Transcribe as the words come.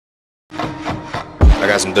I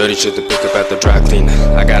got some dirty shit to pick up at the dry cleaner.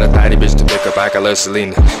 I got a tidy bitch to pick up, I got love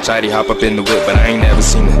Selena. Shawty hop up in the whip, but I ain't never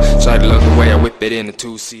seen it. Shawty love the way I whip it in a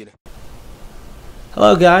two-seater.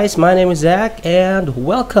 Hello guys, my name is Zach and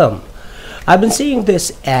welcome. I've been seeing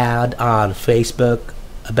this ad on Facebook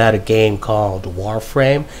about a game called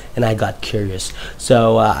Warframe and I got curious.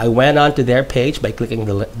 So I went onto their page by clicking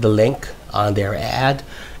the link on their ad,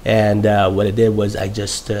 and what I did was I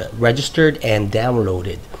just registered and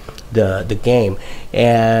downloaded the game,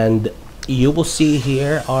 and you will see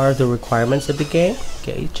here are the requirements of the game.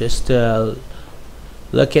 Okay, just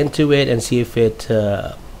look into it and see if it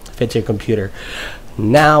fits your computer.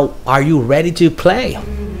 Now, are you ready to play?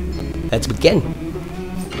 Let's begin.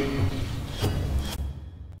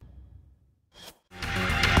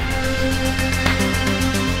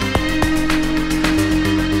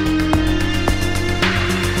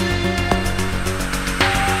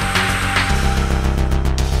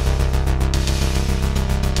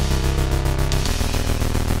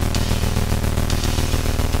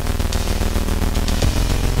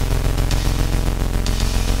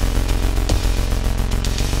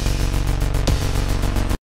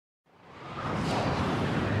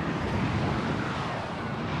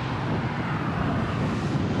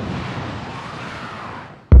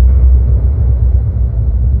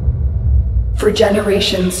 For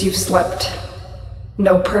generations you've slept.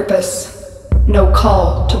 No purpose, no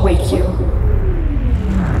call to wake you.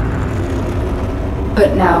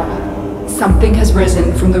 But now, something has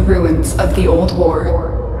risen from the ruins of the old war.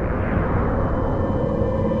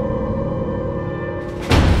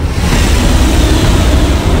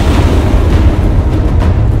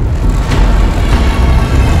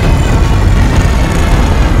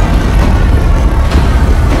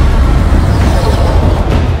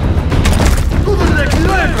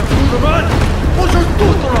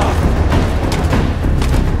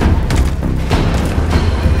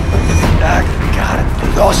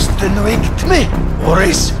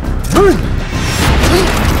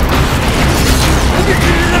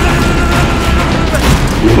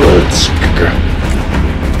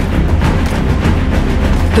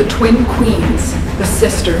 The twin queens, the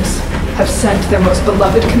sisters, have sent their most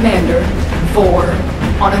beloved commander, Vor,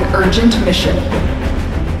 on an urgent mission.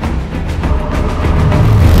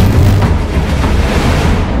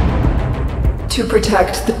 To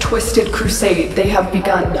protect the twisted crusade they have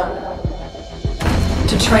begun.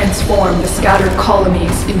 To transform the scattered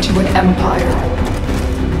colonies into an empire.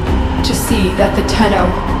 To see that the Tenno,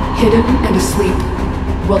 hidden and asleep,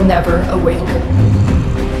 will never awake.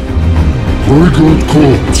 Very good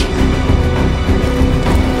call.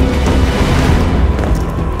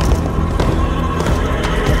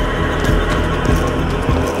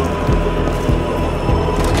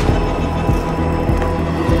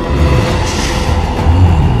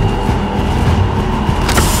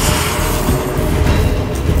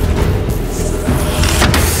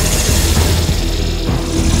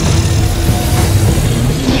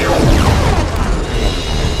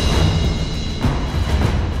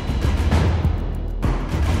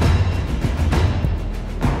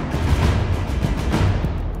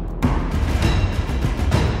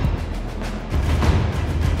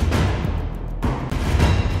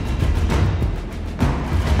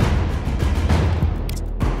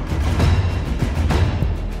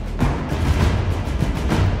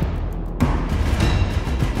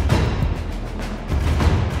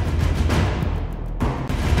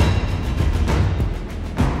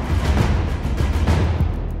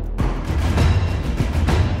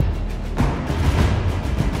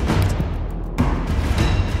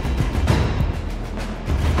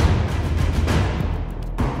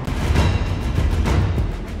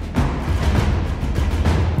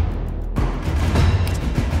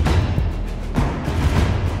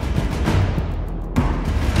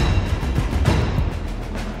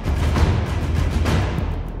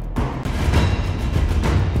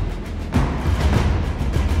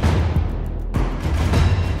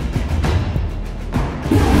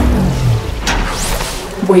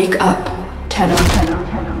 Wake up, Tenno.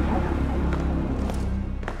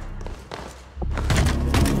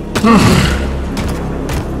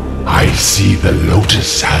 I see the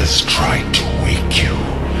Lotus has tried to wake you.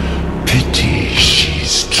 Pity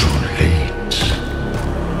she's too late.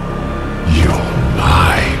 You're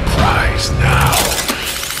my prize now,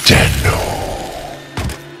 Tenno.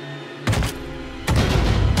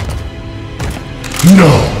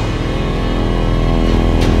 No!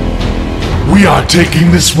 We are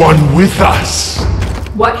taking this one with us!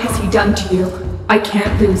 What has he done to you? I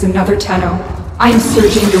can't lose another Tenno. I am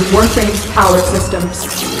surging your Warframe's power systems.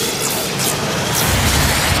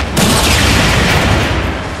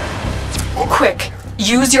 Quick,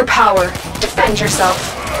 Use your power. Defend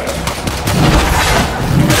yourself.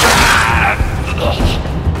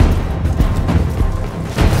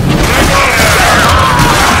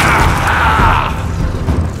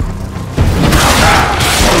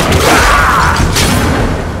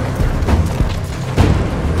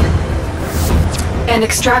 An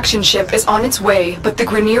extraction ship is on its way, but the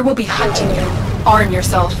Grineer will be hunting you. Arm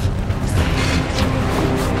yourself.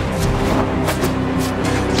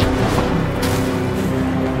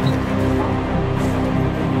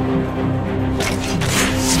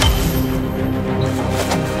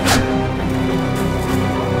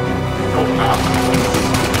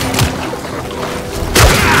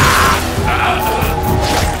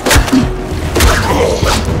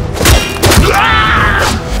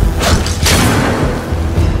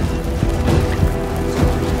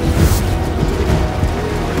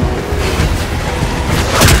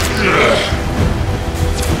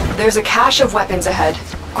 There's a cache of weapons ahead.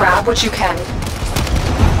 Grab what you can.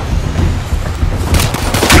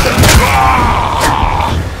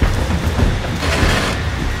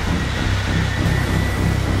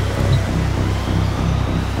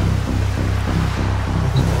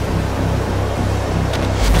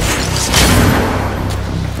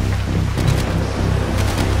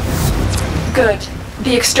 Good.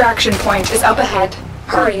 The extraction point is up ahead.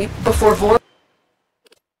 Hurry before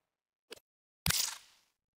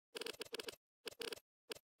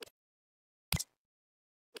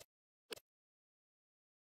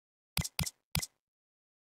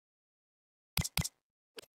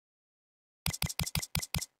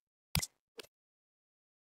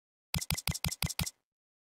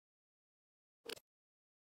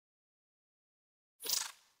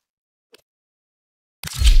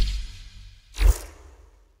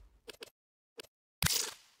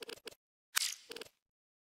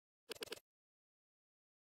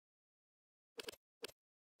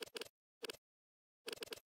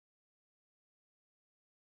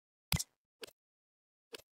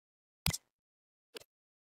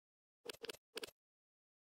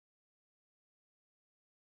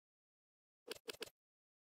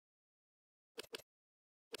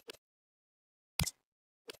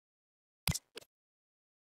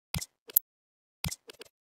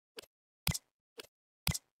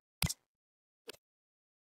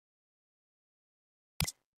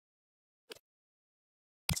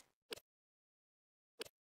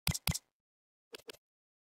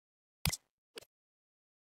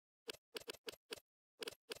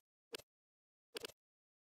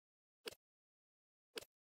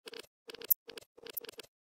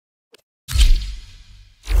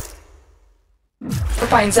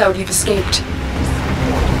finds out you've escaped.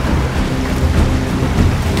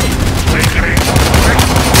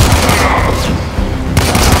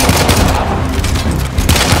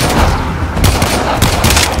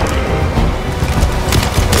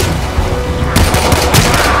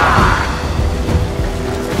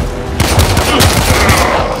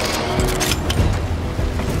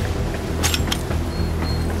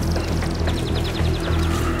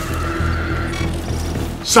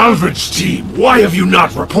 Salvage team, why have you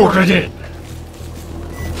not reported in?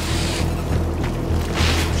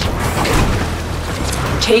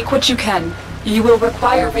 Take what you can. You will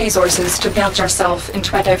require resources to build yourself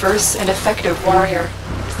into a diverse and effective warrior.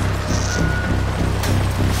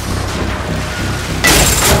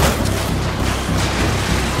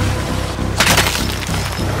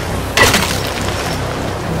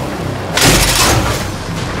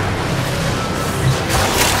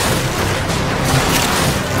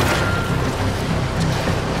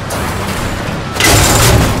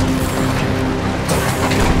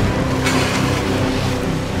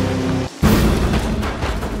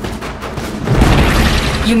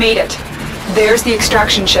 You made it. There's the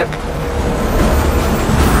extraction ship.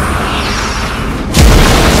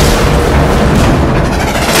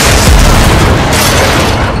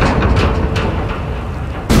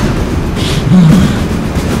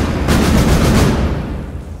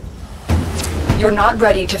 You're not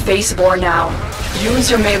ready to face war now. Use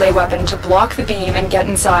your melee weapon to block the beam and get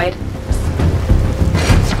inside.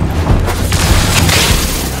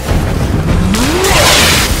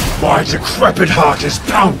 My decrepit heart is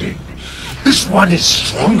pounding. This one is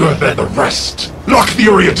stronger than the rest. Lock the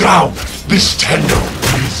area down. This Tendo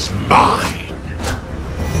is mine.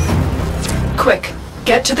 Quick,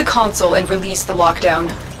 get to the console and release the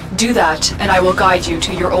lockdown. Do that, and I will guide you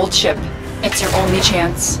to your old ship. It's your only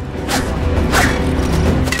chance.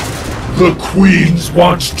 The Queens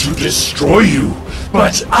want to destroy you,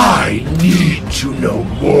 but I need to know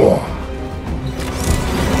more.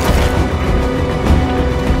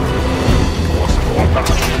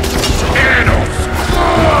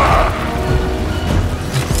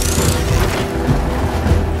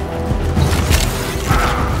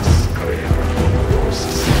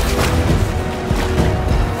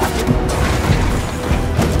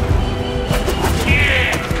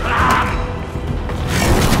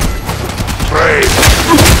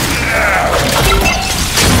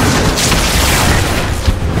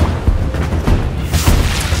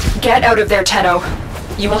 Get out of there, Tenno.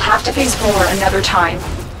 You will have to face war another time,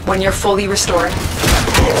 when you're fully restored.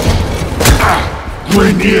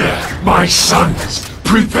 Grineer, my sons,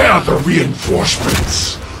 prepare the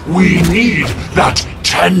reinforcements. We need that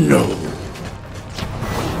Tenno.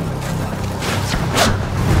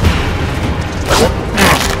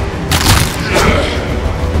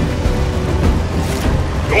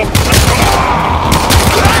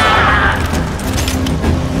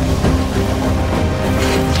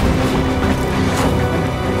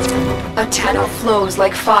 A Tenno flows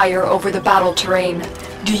like fire over the battle terrain.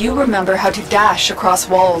 Do you remember how to dash across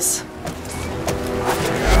walls?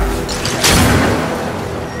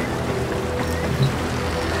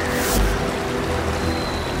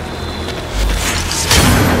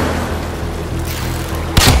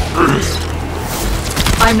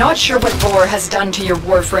 I'm not sure what Vor has done to your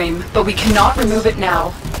Warframe, but we cannot remove it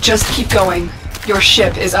now. Just keep going. Your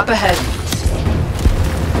ship is up ahead.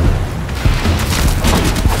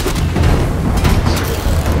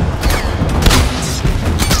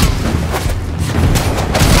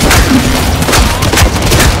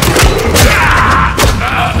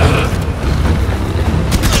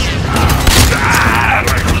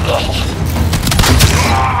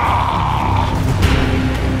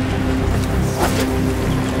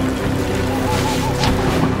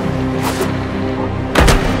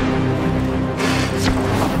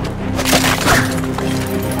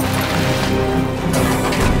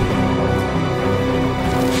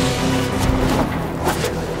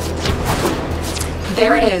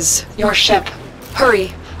 There it is, your ship.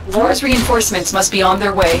 Hurry. Vor's reinforcements must be on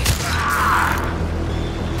their way.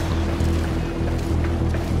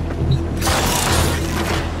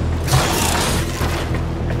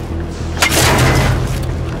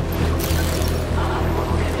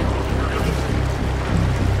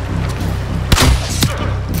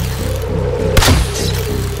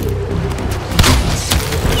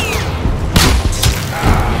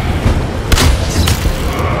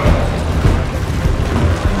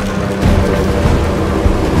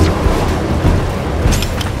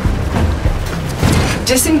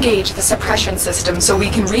 Disengage the suppression system so we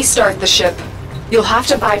can restart the ship. You'll have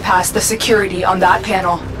to bypass the security on that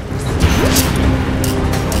panel.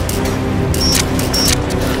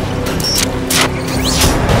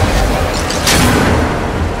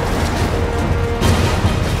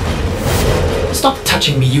 Stop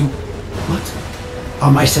touching me, you... What?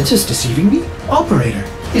 Are my senses deceiving me? Operator,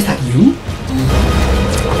 is that you?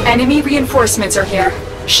 Enemy reinforcements are here.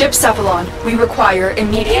 Ship Athlon, we require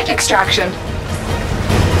immediate extraction.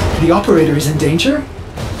 The operator is in danger?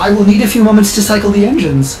 I will need a few moments to cycle the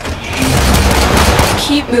engines.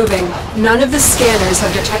 Keep moving. None of the scanners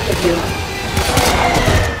have detected you.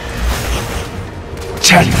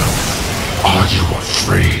 Tenno, are you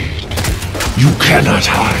afraid? You cannot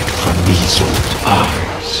hide from these old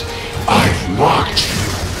eyes. I've marked you.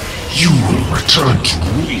 You will return to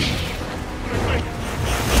me.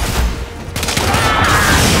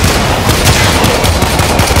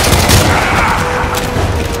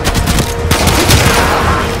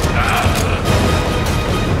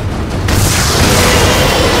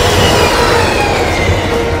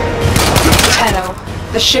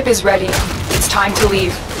 The ship is ready. It's time to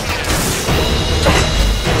leave.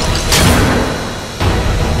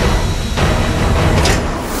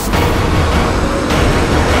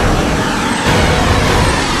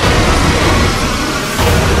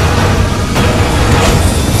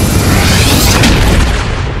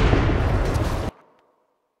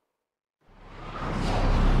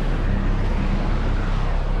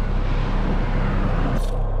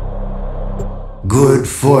 Good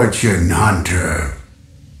fortune, Hunter.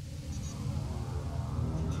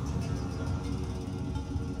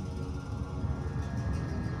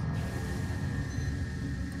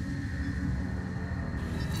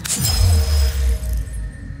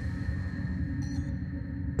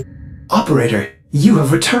 Operator, you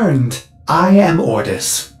have returned. I am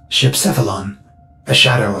Ordis, Ship Athlon, a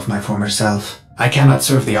shadow of my former self. I cannot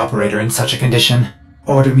serve the operator in such a condition.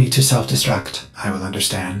 Order me to self-destruct. I will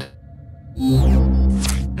understand.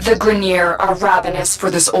 The Grineer are ravenous for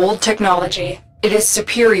this old technology. It is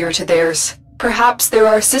superior to theirs. Perhaps there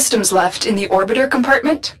are systems left in the orbiter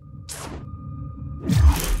compartment?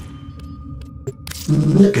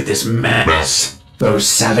 Look at this mess. Those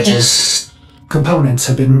savages. Components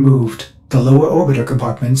have been removed. The lower orbiter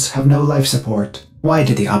compartments have no life support. Why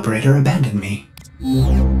did the operator abandon me?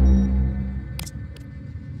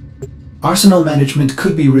 Arsenal management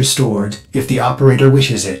could be restored if the operator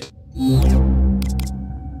wishes it.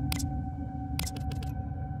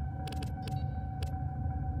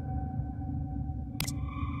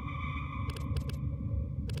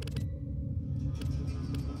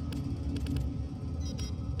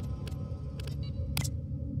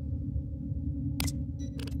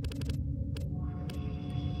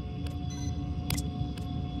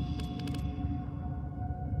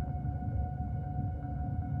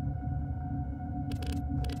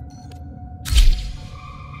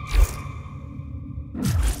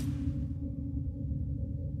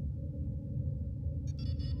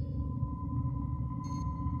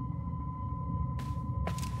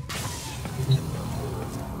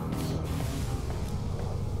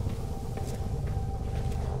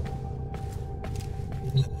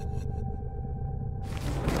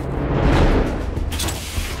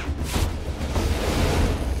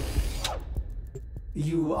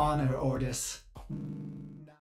 You honor Ordis.